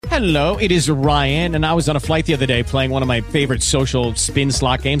Hello, it is Ryan, and I was on a flight the other day playing one of my favorite social spin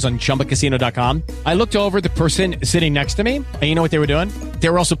slot games on ChumbaCasino.com. I looked over at the person sitting next to me, and you know what they were doing? They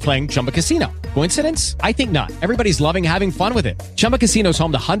were also playing Chumba Casino. Coincidence? I think not. Everybody's loving having fun with it. Chumba Casino is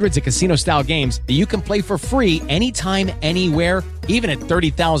home to hundreds of casino-style games that you can play for free anytime, anywhere, even at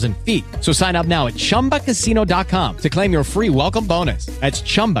 30,000 feet. So sign up now at ChumbaCasino.com to claim your free welcome bonus. That's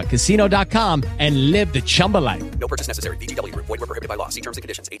ChumbaCasino.com and live the Chumba life. No purchase necessary. VGW. Void were prohibited by law. See terms and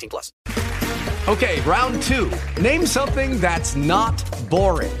conditions. 18+. Okay, round two. Name something that's not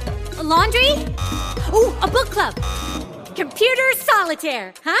boring. A laundry? Ooh, a book club. Computer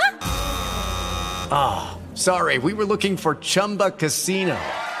solitaire, huh? Sorry, we were looking for Chumba Casino.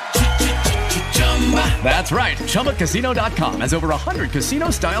 That's right. ChumbaCasino.com has over 100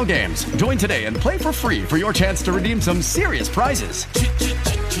 casino-style games. Join today and play for free for your chance to redeem some serious prizes.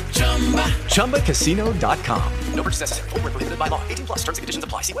 ChumbaCasino.com. No purchase necessary. Void were prohibited by law. 18+. Terms and conditions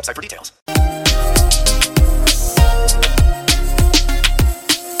apply. See website for details.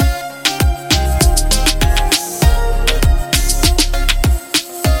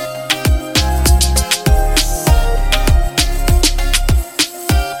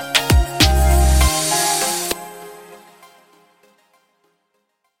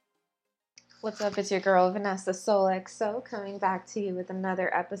 What's up? It's your girl Vanessa Soul XO coming back to you with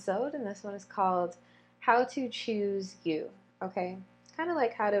another episode, and this one is called How to Choose You. Okay, kind of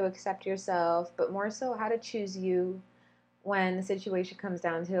like how to accept yourself, but more so how to choose you when the situation comes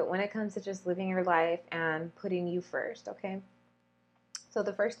down to it, when it comes to just living your life and putting you first. Okay, so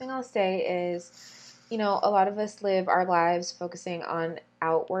the first thing I'll say is, a lot of us live our lives focusing on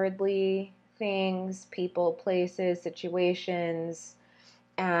outwardly things, people, places, situations,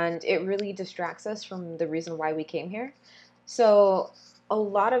 and it really distracts us from the reason why we came here. So a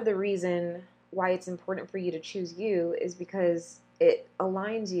lot of the reason why it's important for you to choose you is because it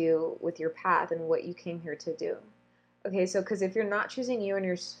aligns you with your path and what you came here to do. Okay, so because if you're not choosing you and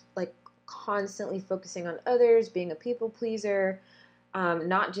you're like constantly focusing on others, being a people pleaser,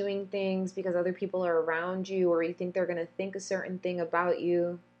 not doing things because other people are around you or you think they're going to think a certain thing about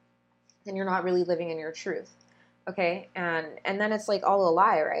you, then you're not really living in your truth. Okay, and then it's like all a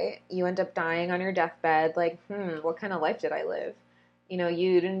lie, right? You end up dying on your deathbed, like, what kind of life did I live?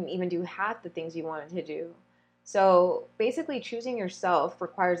 You didn't even do half the things you wanted to do. So basically choosing yourself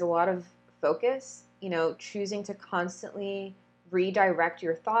requires a lot of focus, choosing to constantly redirect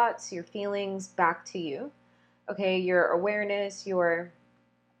your thoughts, your feelings back to you. Okay, your awareness, your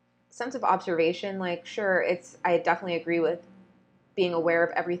sense of observation, like, sure, I definitely agree with being aware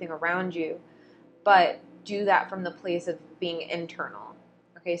of everything around you, but do that from the place of being internal.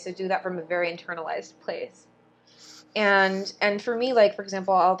 Okay, so do that from a very internalized place. And for me, like, for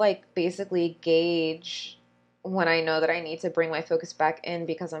example, I'll basically gauge when I know that I need to bring my focus back in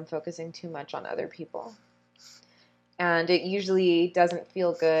because I'm focusing too much on other people. And it usually doesn't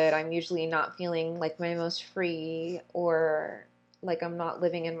feel good. I'm usually not feeling like my most free, or like I'm not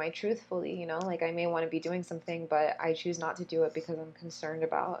living in my truth fully, like I may want to be doing something, but I choose not to do it because I'm concerned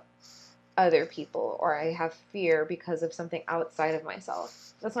about other people, or I have fear because of something outside of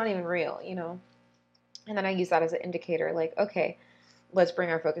myself. That's not even real, And then I use that as an indicator, like, okay, let's bring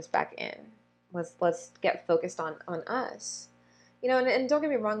our focus back in. Let's get focused on us. And don't get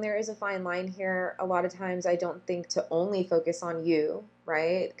me wrong, there is a fine line here. A lot of times I don't think to only focus on you,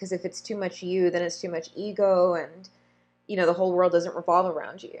 right? Because if it's too much you, then it's too much ego, and, the whole world doesn't revolve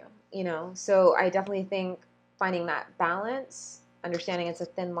around you, So I definitely think finding that balance, understanding it's a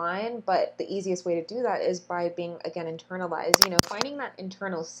thin line, but the easiest way to do that is by being, again, internalized, finding that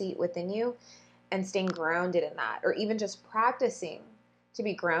internal seat within you and staying grounded in that, or even just practicing to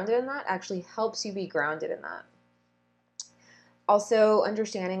be grounded in that actually helps you be grounded in that. Also,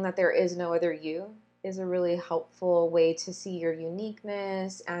 understanding that there is no other you is a really helpful way to see your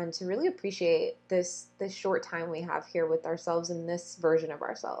uniqueness and to really appreciate this short time we have here with ourselves in this version of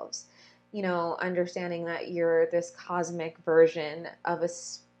ourselves. Understanding that you're this cosmic version of a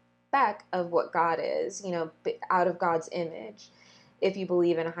speck of what God is, out of God's image. If you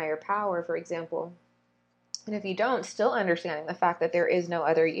believe in a higher power, for example, and if you don't, still understanding the fact that there is no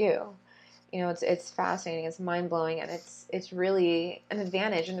other you. It's fascinating, it's mind-blowing, and it's really an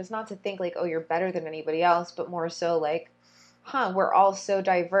advantage. And it's not to think like, oh, you're better than anybody else, but more so like, we're all so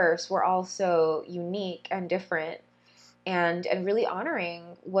diverse, we're all so unique and different. And really honoring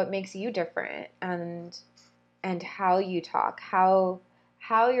what makes you different, and how you talk, how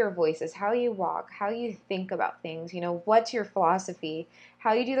your voice is, how you walk, how you think about things, what's your philosophy,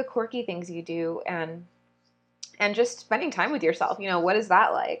 how you do the quirky things you do, and just spending time with yourself, what is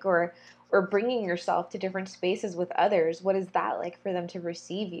that like? Or or bringing yourself to different spaces with others. What is that like for them to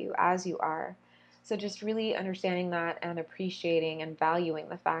receive you as you are? So just really understanding that and appreciating and valuing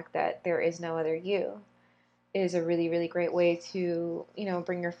the fact that there is no other you is a really, really great way to,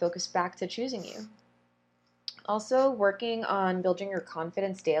 bring your focus back to choosing you. Also, working on building your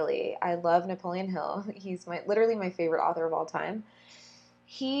confidence daily. I love Napoleon Hill. He's literally my favorite author of all time.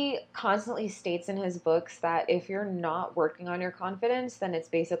 He constantly states in his books that if you're not working on your confidence, then it's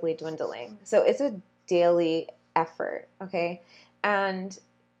basically dwindling. So it's a daily effort, okay? And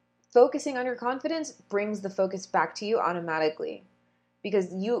focusing on your confidence brings the focus back to you automatically,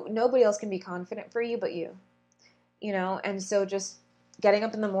 because nobody else can be confident for you but you. And so just getting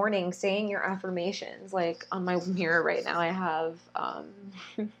up in the morning, saying your affirmations, like on my mirror right now, I have,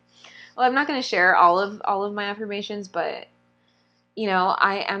 well, I'm not going to share all of my affirmations, but,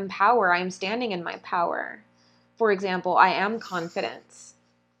 I am power. I am standing in my power. For example, I am confidence,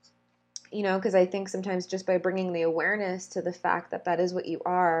 because I think sometimes just by bringing the awareness to the fact that that is what you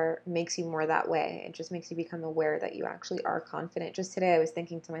are makes you more that way. It just makes you become aware that you actually are confident. Just today I was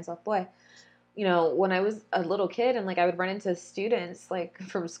thinking to myself, boy, when I was a little kid and I would run into students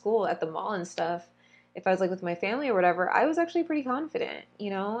from school at the mall and stuff, if I was with my family or whatever, I was actually pretty confident,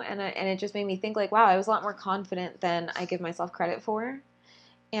 and it just made me think wow, I was a lot more confident than I give myself credit for.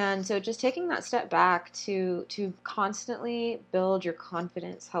 And so just taking that step back to constantly build your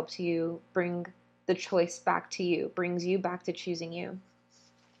confidence helps you bring the choice back to you, brings you back to choosing you.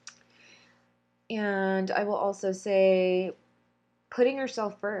 And I will also say, putting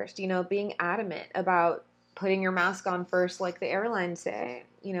yourself first, being adamant about putting your mask on first, like the airlines say,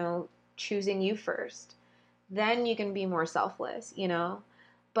 choosing you first. Then you can be more selfless,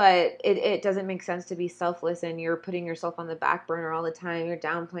 but it doesn't make sense to be selfless and you're putting yourself on the back burner all the time. You're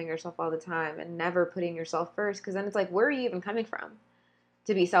downplaying yourself all the time and never putting yourself first, because then it's where are you even coming from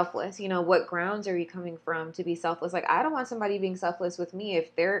to be selfless? What grounds are you coming from to be selfless? I don't want somebody being selfless with me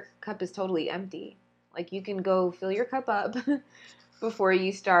if their cup is totally empty. You can go fill your cup up before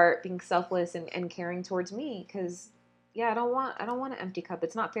you start being selfless and caring towards me, because I don't want an empty cup.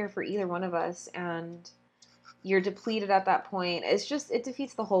 It's not fair for either one of us, and you're depleted at that point. It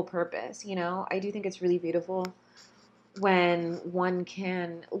defeats the whole purpose. I do think it's really beautiful when one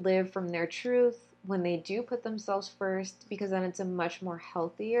can live from their truth, when they do put themselves first, because then it's a much more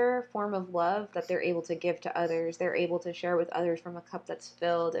healthier form of love that they're able to give to others. They're able to share with others from a cup that's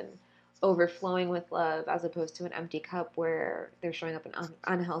filled and overflowing with love, as opposed to an empty cup where they're showing up in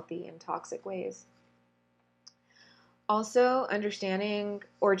unhealthy and toxic ways. Also, understanding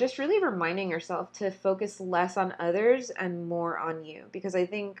or just really reminding yourself to focus less on others and more on you, because I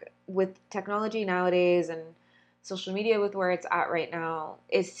think with technology nowadays and social media with where it's at right now,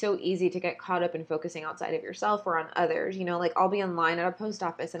 it's so easy to get caught up in focusing outside of yourself or on others. I'll be in line at a post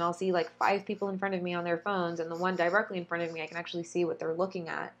office and I'll see 5 people in front of me on their phones, and the one directly in front of me, I can actually see what they're looking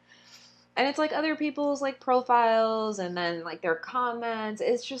at. And it's other people's profiles and then their comments.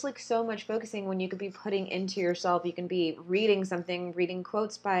 It's just so much focusing when you could be putting into yourself. You can be reading something, reading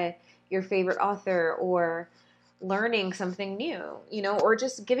quotes by your favorite author, or learning something new, or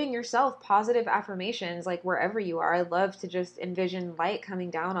just giving yourself positive affirmations wherever you are. I love to just envision light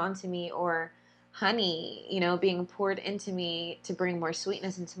coming down onto me, or honey, being poured into me to bring more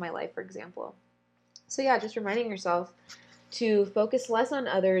sweetness into my life, for example. So yeah, just reminding yourself to focus less on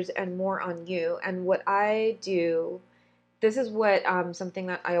others and more on you. And what I do, this is what something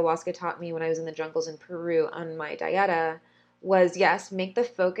that ayahuasca taught me when I was in the jungles in Peru on my dieta, was yes, make the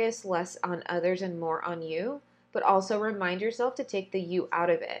focus less on others and more on you, but also remind yourself to take the you out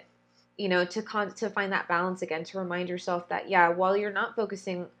of it, to find that balance again, to remind yourself that, yeah, while you're not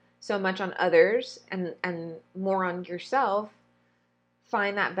focusing so much on others and more on yourself,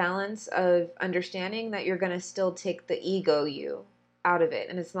 find that balance of understanding that you're going to still take the ego you out of it.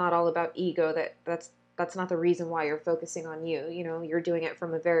 And it's not all about ego. That's not the reason why you're focusing on you. You're doing it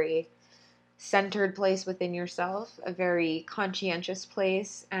from a very centered place within yourself, a very conscientious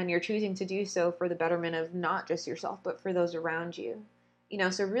place, and you're choosing to do so for the betterment of not just yourself, but for those around you.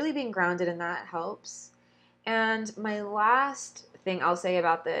 So really being grounded in that helps. And my last thing I'll say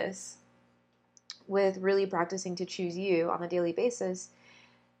about this, with really practicing to choose you on a daily basis,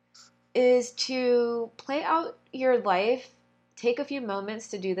 is to play out your life. Take a few moments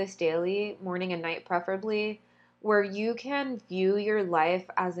to do this daily, morning and night preferably, where you can view your life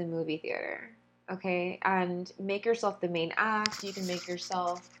as a movie theater, okay? And make yourself the main act. You can make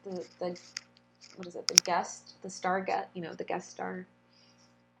yourself the guest star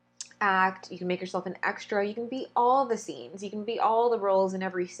act. You can make yourself an extra. You can be all the scenes. You can be all the roles in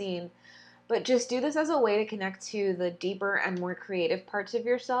every scene. But just do this as a way to connect to the deeper and more creative parts of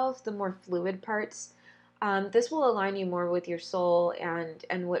yourself, the more fluid parts. This will align you more with your soul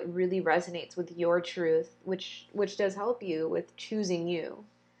and what really resonates with your truth, which does help you with choosing you.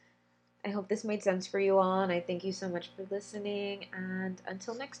 I hope this made sense for you all, and I thank you so much for listening. And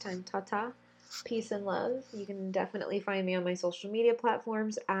until next time, ta-ta, peace and love. You can definitely find me on my social media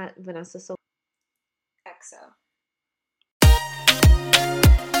platforms at Vanessa Sol. XO.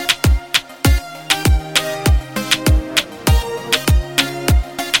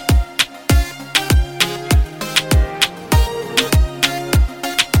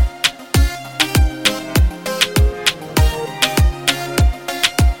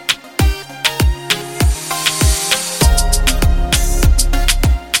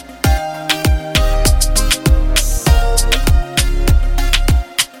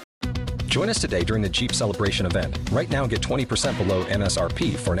 Join us today during the Jeep Celebration event. Right now, get 20% below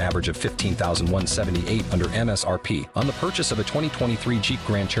MSRP for an average of $15,178 under MSRP on the purchase of a 2023 Jeep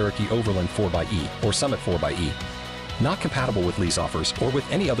Grand Cherokee Overland 4xE or Summit 4xE. Not compatible with lease offers or with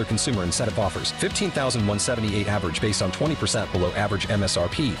any other consumer incentive offers. $15,178 average based on 20% below average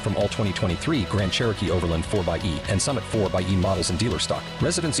MSRP from all 2023 Grand Cherokee Overland 4xE and Summit 4xE models in dealer stock.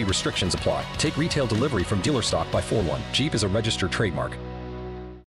 Residency restrictions apply. Take retail delivery from dealer stock by 4/1. Jeep is a registered trademark.